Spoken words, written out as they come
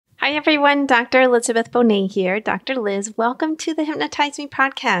Hi, everyone. Dr. Elizabeth Bonet here. Dr. Liz, welcome to the Hypnotize Me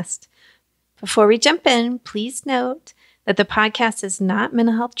podcast. Before we jump in, please note that the podcast is not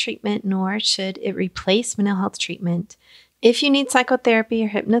mental health treatment, nor should it replace mental health treatment. If you need psychotherapy or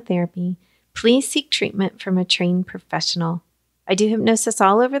hypnotherapy, please seek treatment from a trained professional. I do hypnosis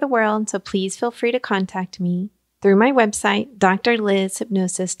all over the world, so please feel free to contact me through my website,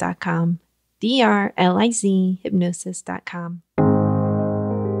 drlizhypnosis.com, DRLIZ hypnosis.com.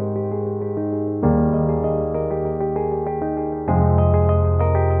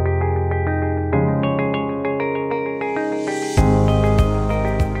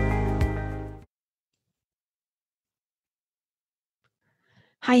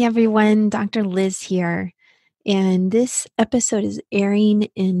 Hi, everyone. Dr. Liz here. And this episode is airing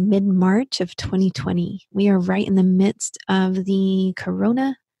in mid-March of 2020. We are right in the midst of the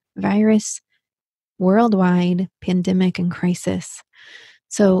coronavirus worldwide pandemic and crisis.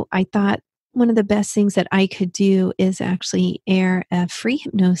 So I thought one of the best things that I could do is actually air a free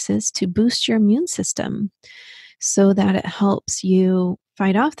hypnosis to boost your immune system so that it helps you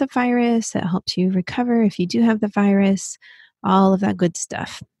fight off the virus, it helps you recover if you do have the virus, all of that good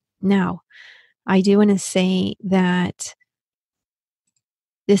stuff. Now, I do want to say that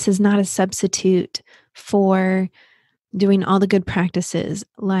this is not a substitute for doing all the good practices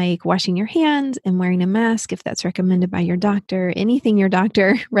like washing your hands and wearing a mask if that's recommended by your doctor, anything your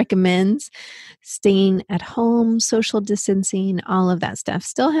doctor recommends, staying at home, social distancing, all of that stuff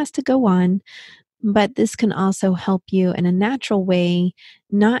still has to go on. But this can also help you in a natural way,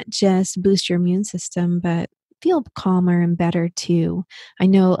 not just boost your immune system, but feel calmer and better too. I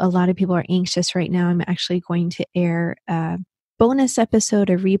know a lot of people are anxious right now. I'm actually going to air a bonus episode,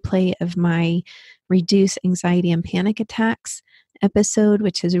 a replay of my Reduce Anxiety and Panic Attacks episode,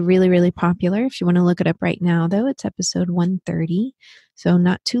 which is really, really popular. If you want to look it up right now, though, it's episode 130, so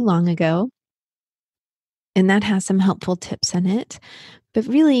not too long ago. And that has some helpful tips in it. But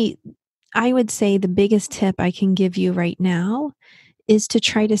really, I would say the biggest tip I can give you right now is to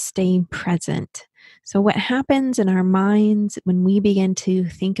try to stay present. So what happens in our minds when we begin to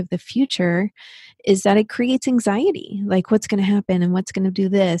think of the future is that it creates anxiety, like what's going to happen and what's going to do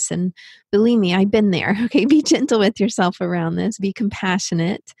this. And believe me, I've been there. Okay, be gentle with yourself around this, be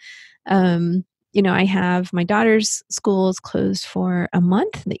compassionate. I have my daughter's school is closed for a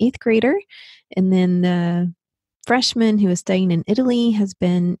month, the 8th grader, and then the freshman who is studying in Italy has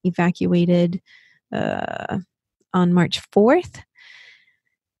been evacuated on March 4th.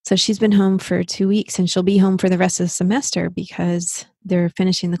 So she's been home for 2 weeks and she'll be home for the rest of the semester because they're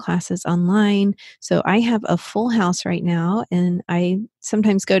finishing the classes online. So I have a full house right now and I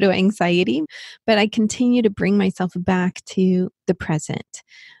sometimes go to anxiety, but I continue to bring myself back to the present.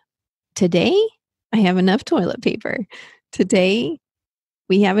 Today, I have enough toilet paper. Today,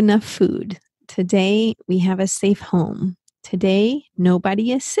 we have enough food. Today, we have a safe home. Today,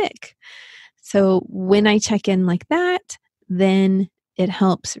 nobody is sick. So when I check in like that, then it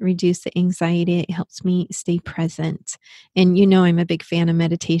helps reduce the anxiety. It helps me stay present. And I'm a big fan of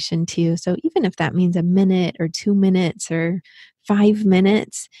meditation too. So even if that means a minute or 2 minutes or 5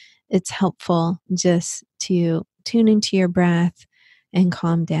 minutes, it's helpful just to tune into your breath and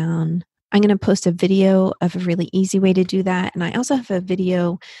calm down. I'm going to post a video of a really easy way to do that. And I also have a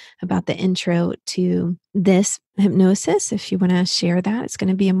video about the intro to this hypnosis. If you want to share that, it's going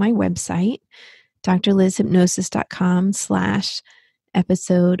to be on my website,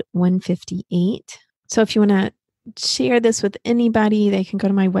 drlizhypnosis.com/episode 158. So if you want to share this with anybody, they can go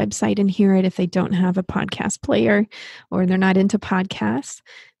to my website and hear it if they don't have a podcast player or they're not into podcasts.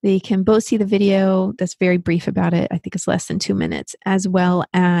 They can both see the video that's very brief about it. I think it's less than 2 minutes, as well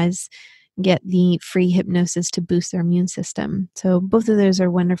as get the free hypnosis to boost their immune system. So both of those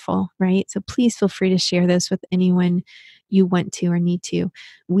are wonderful, right? So please feel free to share this with anyone you want to or need to.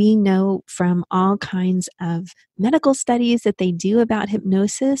 We know from all kinds of medical studies that they do about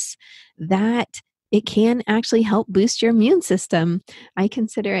hypnosis that it can actually help boost your immune system. I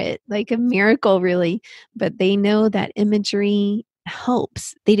consider it like a miracle, really, but they know that imagery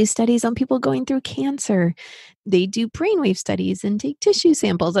helps. They do studies on people going through cancer. They do brainwave studies and take tissue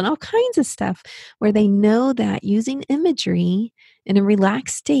samples and all kinds of stuff where they know that using imagery in a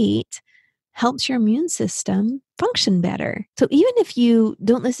relaxed state helps your immune system function better. So even if you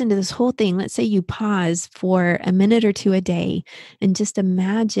don't listen to this whole thing, let's say you pause for a minute or two a day and just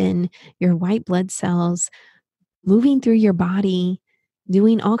imagine your white blood cells moving through your body,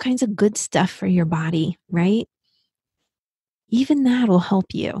 doing all kinds of good stuff for your body, right? Even that will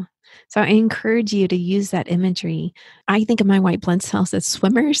help you. So I encourage you to use that imagery. I think of my white blood cells as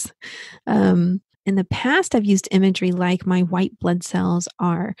swimmers. In the past, I've used imagery like my white blood cells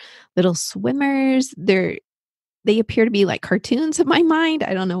are little swimmers. They appear to be like cartoons in my mind.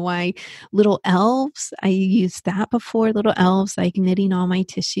 I don't know why. Little elves, I used that before. Little elves, like knitting all my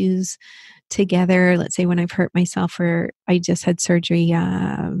tissues together. Let's say when I've hurt myself, or I just had surgery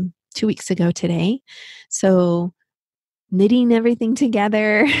 2 weeks ago today. So knitting everything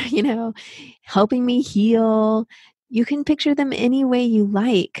together, helping me heal. You can picture them any way you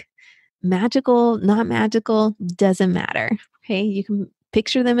like. Magical, not magical, doesn't matter. Okay. You can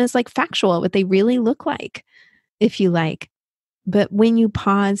picture them as like factual, what they really look like, if you like. But when you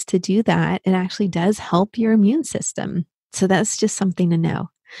pause to do that, it actually does help your immune system. So that's just something to know.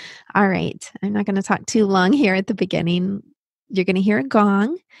 All right. I'm not going to talk too long here at the beginning. You're going to hear a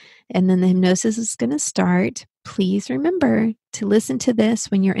gong, and then the hypnosis is going to start. Please remember to listen to this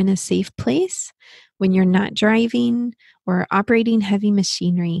when you're in a safe place, when you're not driving or operating heavy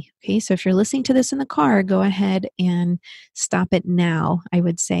machinery. Okay. So if you're listening to this in the car, go ahead and stop it now, I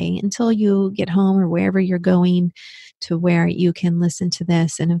would say, until you get home or wherever you're going, to where you can listen to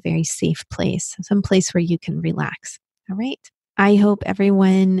this in a very safe place, some place where you can relax. All right. I hope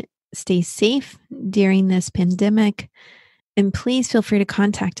everyone stays safe during this pandemic. And please feel free to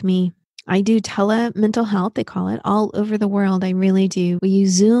contact me. I do mental health, they call it, all over the world. I really do. We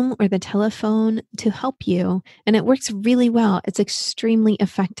use Zoom or the telephone to help you, and it works really well. It's extremely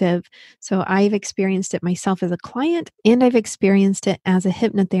effective. So I've experienced it myself as a client, and I've experienced it as a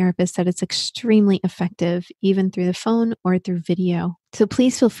hypnotherapist, that it's extremely effective, even through the phone or through video. So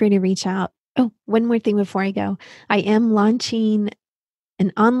please feel free to reach out. Oh, one more thing before I go. I am launching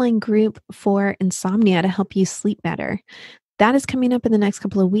an online group for insomnia to help you sleep better. That is coming up in the next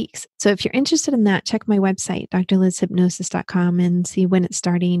couple of weeks. So if you're interested in that, check my website, drlizhypnosis.com, and see when it's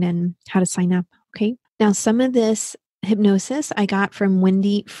starting and how to sign up. Okay. Now, some of this hypnosis I got from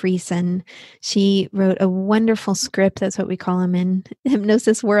Wendy Friesen. She wrote a wonderful script. That's what we call them in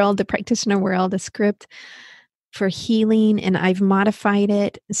hypnosis world, the practitioner world, a script for healing. And I've modified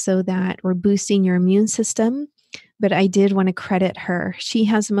it so that we're boosting your immune system. But I did want to credit her. She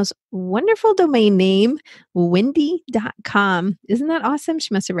has the most wonderful domain name, wendy.com. Isn't that awesome?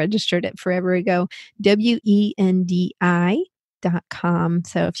 She must have registered it forever ago. WENDI.com.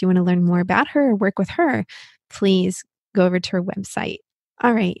 So if you want to learn more about her or work with her, please go over to her website.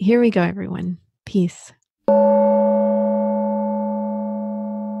 All right, here we go, everyone. Peace.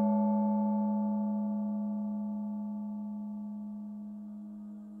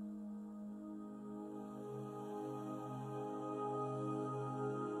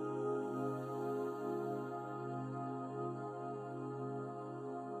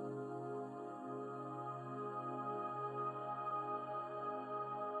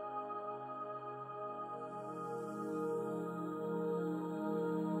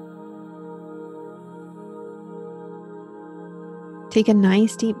 Take a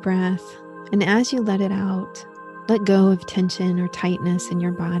nice deep breath, and as you let it out, let go of tension or tightness in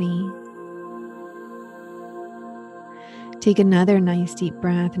your body. Take another nice deep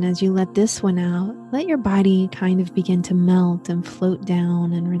breath, and as you let this one out, let your body kind of begin to melt and float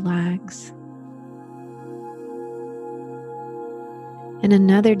down and relax. And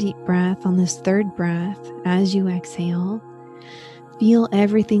another deep breath on this third breath. As you exhale, feel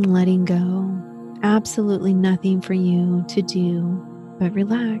everything letting go. Absolutely nothing for you to do but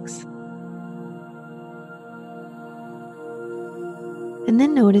relax. And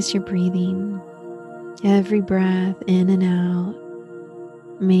then notice your breathing. Every breath in and out,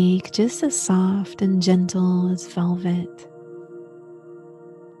 make just as soft and gentle as velvet.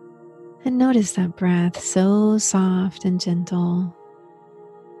 And notice that breath, so soft and gentle.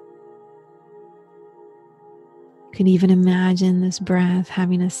 You can even imagine this breath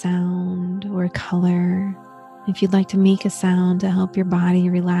having a sound or a color. If you'd like to make a sound to help your body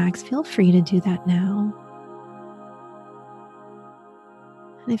relax, feel free to do that now.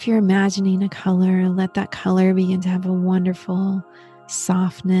 And if you're imagining a color, let that color begin to have a wonderful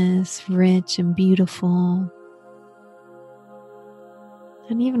softness, rich and beautiful,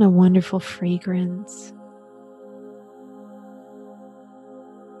 and even a wonderful fragrance.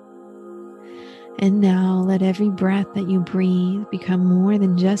 And now let every breath that you breathe become more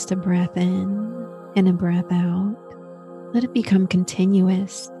than just a breath in and a breath out. Let it become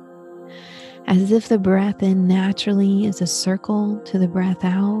continuous, as if the breath in naturally is a circle to the breath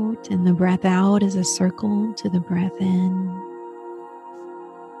out, and the breath out is a circle to the breath in.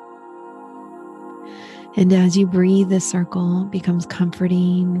 And as you breathe, the circle becomes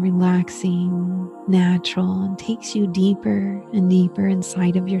comforting, relaxing, natural, and takes you deeper and deeper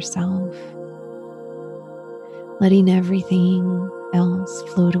inside of yourself, letting everything else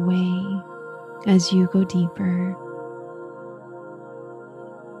float away. as you go deeper.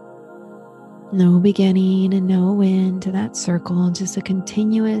 No beginning and no end to that circle, just a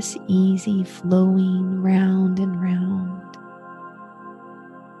continuous, easy flowing round and round.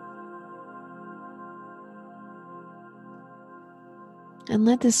 And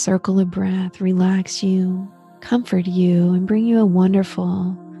let this circle of breath relax you, comfort you, and bring you a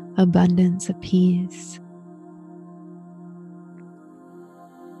wonderful abundance of peace.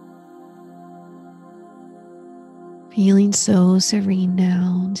 Feeling so serene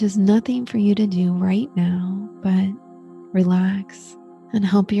now, just nothing for you to do right now, but relax and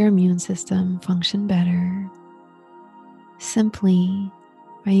help your immune system function better simply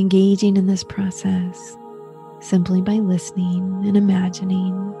by engaging in this process, simply by listening and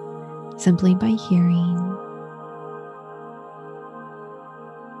imagining, simply by hearing.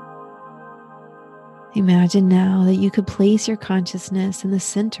 Imagine now that you could place your consciousness in the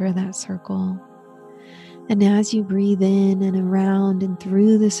center of that circle. And as you breathe in and around and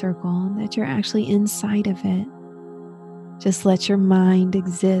through the circle, that you're actually inside of it. Just let your mind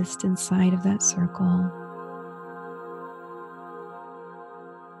exist inside of that circle.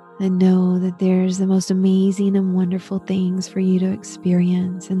 And know that there's the most amazing and wonderful things for you to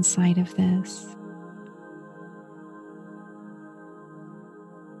experience inside of this.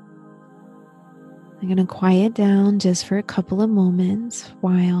 I'm going to quiet down just for a couple of moments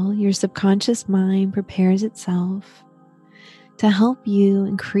while your subconscious mind prepares itself to help you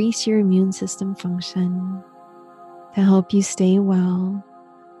increase your immune system function, to help you stay well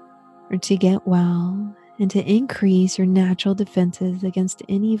or to get well, and to increase your natural defenses against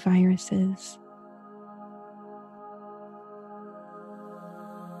any viruses.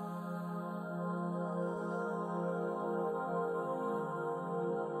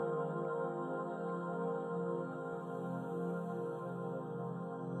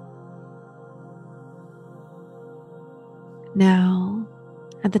 Now,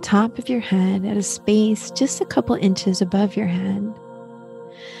 at the top of your head, at a space just a couple inches above your head,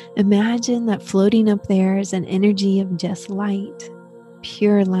 imagine that floating up there is an energy of just light,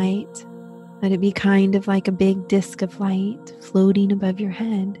 pure light. Let it be kind of like a big disk of light floating above your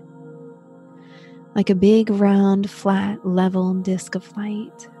head, like a big, round, flat, level disk of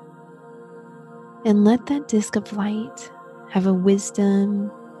light. And let that disk of light have a wisdom,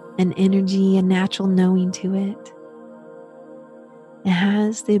 an energy, a natural knowing to it. It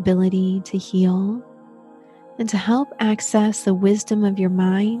has the ability to heal and to help access the wisdom of your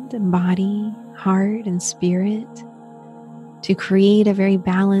mind and body, heart and spirit, to create a very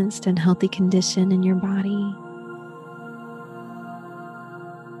balanced and healthy condition in your body.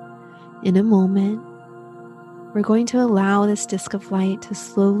 In a moment, we're going to allow this disk of light to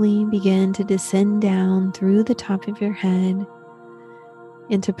slowly begin to descend down through the top of your head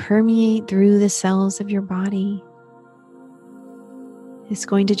and to permeate through the cells of your body. It's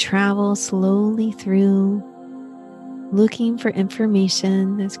going to travel slowly through, looking for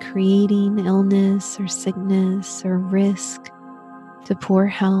information that's creating illness or sickness or risk to poor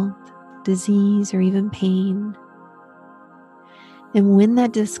health, disease, or even pain. And when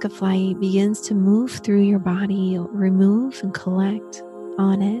that disk of light begins to move through your body, it'll remove and collect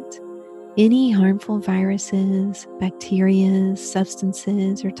on it any harmful viruses, bacteria,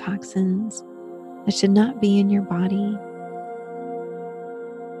 substances, or toxins that should not be in your body.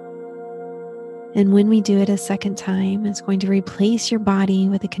 And when we do it a second time, it's going to replace your body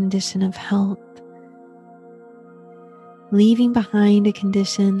with a condition of health, leaving behind a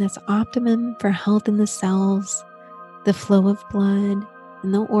condition that's optimum for health in the cells, the flow of blood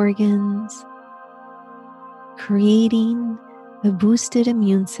in the organs, creating a boosted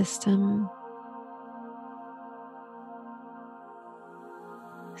immune system.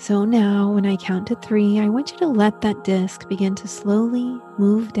 So now, when I count to 3, I want you to let that disc begin to slowly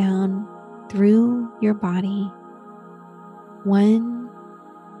move down through your body. 1,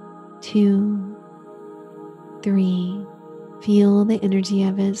 2, 3. Feel the energy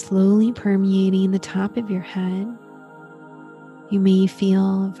of it slowly permeating the top of your head. You may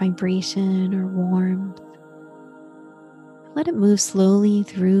feel vibration or warmth. Let it move slowly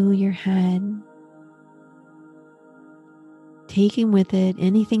through your head, taking with it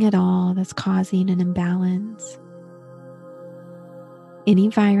anything at all that's causing an imbalance. Any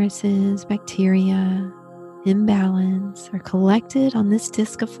viruses, bacteria, imbalance are collected on this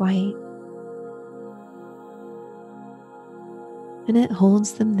disk of light, and it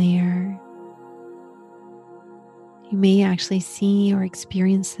holds them there. You may actually see or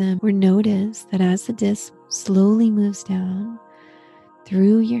experience them or notice that as the disc slowly moves down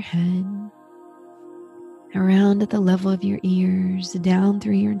through your head, around at the level of your ears, down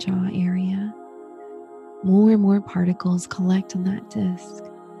through your jaw area, more and more particles collect on that disc,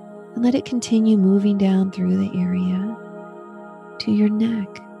 and let it continue moving down through the area to your neck.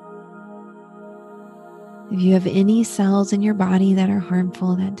 If you have any cells in your body that are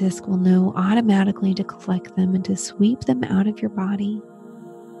harmful, that disc will know automatically to collect them and to sweep them out of your body.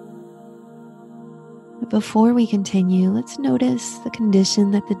 But before we continue, let's notice the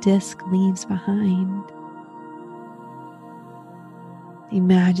condition that the disc leaves behind.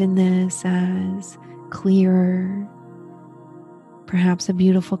 Imagine this as clearer, perhaps a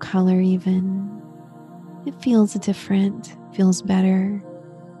beautiful color even. It feels different, feels better.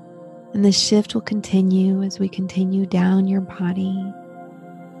 And the shift will continue as we continue down your body.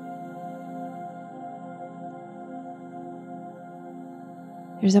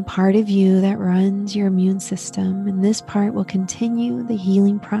 There's a part of you that runs your immune system, and this part will continue the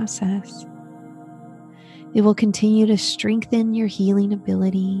healing process. It will continue to strengthen your healing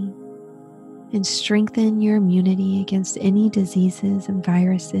ability and strengthen your immunity against any diseases and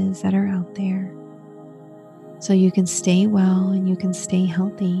viruses that are out there, so you can stay well and you can stay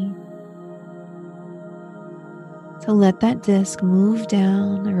healthy. So let that disc move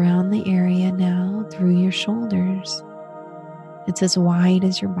down around the area now through your shoulders. It's as wide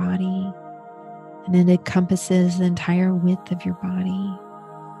as your body, and it encompasses the entire width of your body.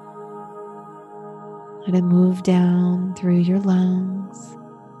 Let it move down through your lungs,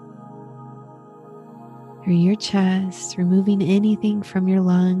 through your chest, removing anything from your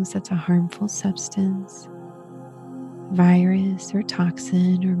lungs that's a harmful substance, virus or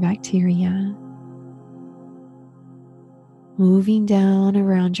toxin or bacteria. Moving down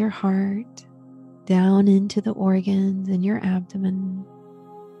around your heart, down into the organs in your abdomen,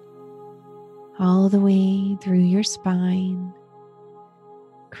 all the way through your spine,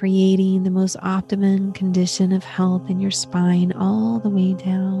 creating the most optimum condition of health in your spine all the way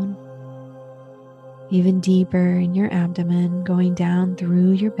down, even deeper in your abdomen, going down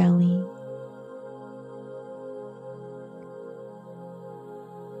through your belly,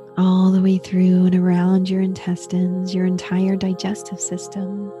 all the way through and around your intestines, your entire digestive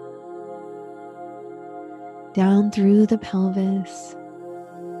system, down through the pelvis.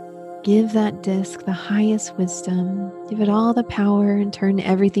 Give that disc the highest wisdom, give it all the power, and turn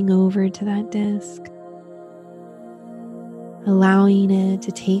everything over to that disc, allowing it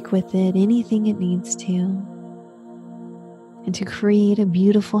to take with it anything it needs to, and to create a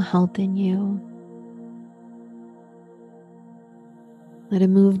beautiful health in you. Let it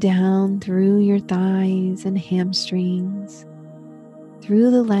move down through your thighs and hamstrings,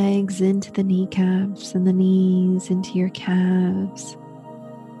 through the legs into the kneecaps and the knees into your calves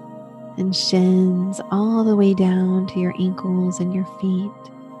and shins, all the way down to your ankles and your feet,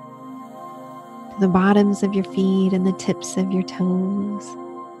 to the bottoms of your feet and the tips of your toes.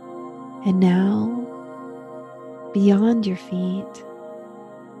 And now, beyond your feet,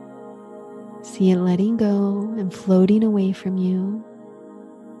 see it letting go and floating away from you.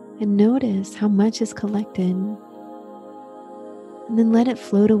 And notice how much is collected. And then let it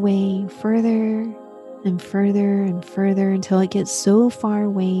float away further and further and further until it gets so far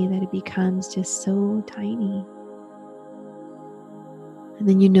away that it becomes just so tiny. And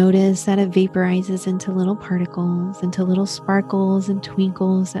then you notice that it vaporizes into little particles, into little sparkles and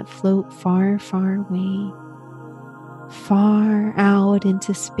twinkles that float far, far away, far out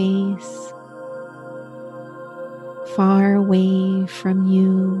into space, far away from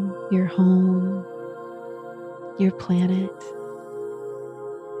you, your home, your planet.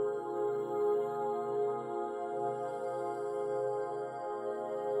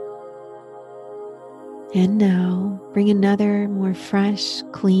 And now, bring another more fresh,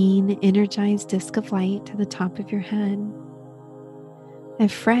 clean, energized disc of light to the top of your head. A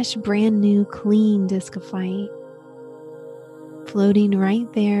fresh, brand new, clean disc of light floating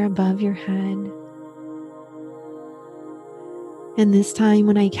right there above your head. And this time,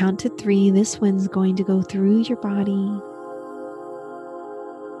 when I count to 3, this one's going to go through your body.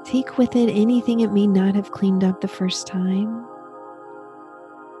 Take with it anything it may not have cleaned up the first time.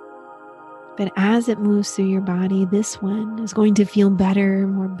 But as it moves through your body, this one is going to feel better,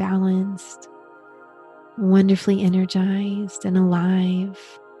 more balanced, wonderfully energized and alive.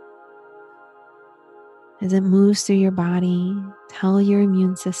 As it moves through your body, tell your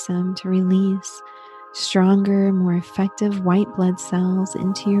immune system to release stronger, more effective white blood cells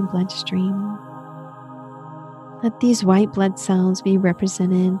into your bloodstream. Let these white blood cells be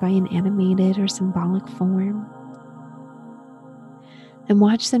represented by an animated or symbolic form. And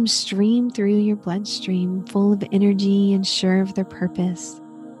watch them stream through your bloodstream full of energy and sure of their purpose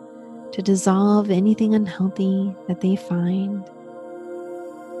to dissolve anything unhealthy that they find.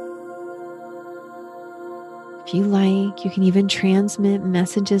 If you like, you can even transmit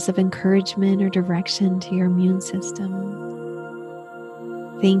messages of encouragement or direction to your immune system,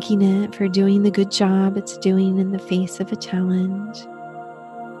 thanking it for doing the good job it's doing in the face of a challenge,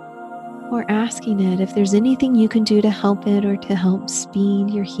 or asking it if there's anything you can do to help it or to help speed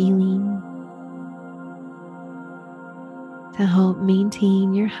your healing, to help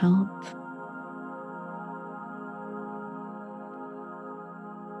maintain your health.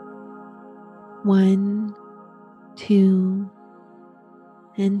 One, two,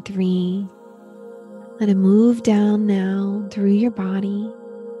 and three. Let it move down now through your body.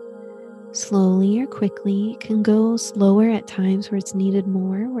 Slowly or quickly. It can go slower at times where it's needed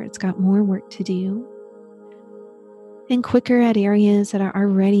more, where it's got more work to do, and quicker at areas that are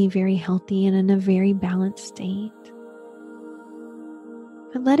already very healthy and in a very balanced state.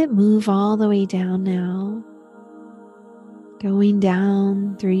 But let it move all the way down now, going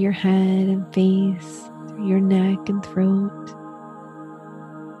down through your head and face, through your neck and throat,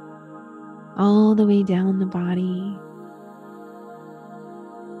 all the way down the body.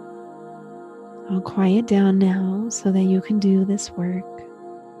 I'll quiet down now so that you can do this work.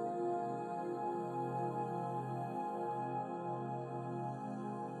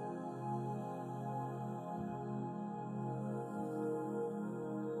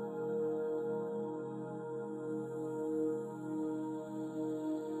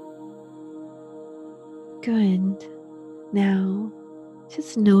 Good. Now,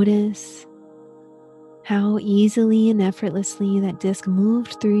 just notice how easily and effortlessly that disc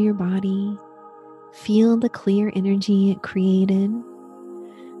moved through your body. Feel the clear energy it created,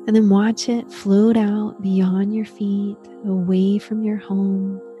 and then watch it float out beyond your feet, away from your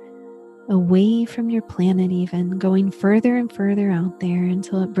home, away from your planet even, going further and further out there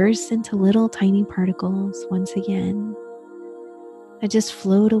until it bursts into little tiny particles once again that just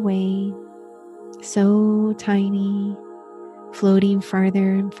float away, so tiny, floating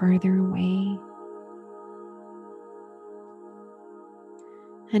farther and farther away.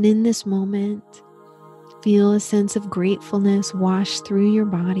 And in this moment, feel a sense of gratefulness wash through your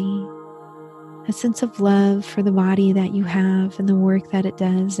body, a sense of love for the body that you have and the work that it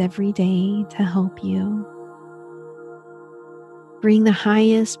does every day to help you. Bring the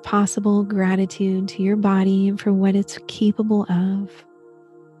highest possible gratitude to your body and for what it's capable of.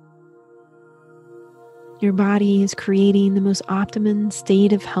 Your body is creating the most optimum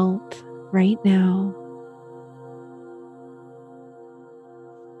state of health right now.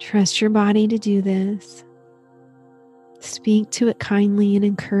 Trust your body to do this. Speak to it kindly and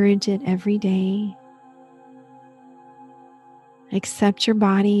encourage it every day. Accept your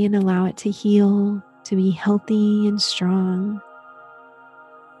body and allow it to heal, to be healthy and strong.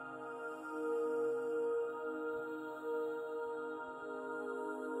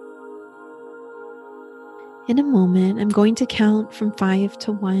 In a moment, I'm going to count from 5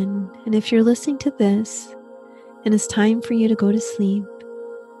 to 1, and if you're listening to this and it's time for you to go to sleep,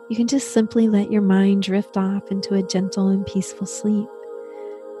 you can just simply let your mind drift off into a gentle and peaceful sleep.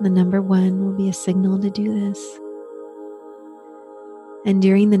 The number 1 will be a signal to do this. And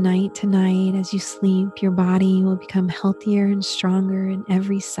during the night tonight, as you sleep, your body will become healthier and stronger in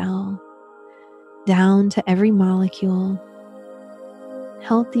every cell, down to every molecule,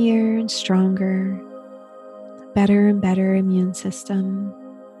 healthier and stronger, better and better immune system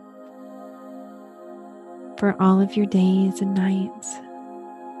for all of your days and nights.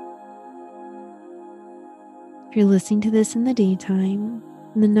 If you're listening to this in the daytime,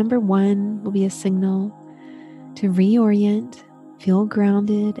 the number 1 will be a signal to reorient, feel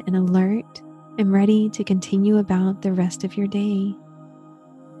grounded and alert and ready to continue about the rest of your day.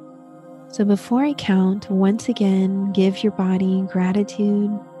 So before I count, once again, give your body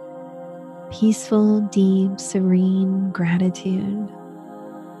gratitude, peaceful, deep, serene gratitude.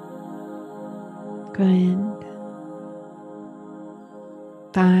 Good.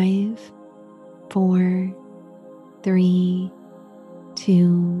 5, 4, 3,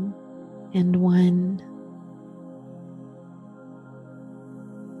 2, and 1.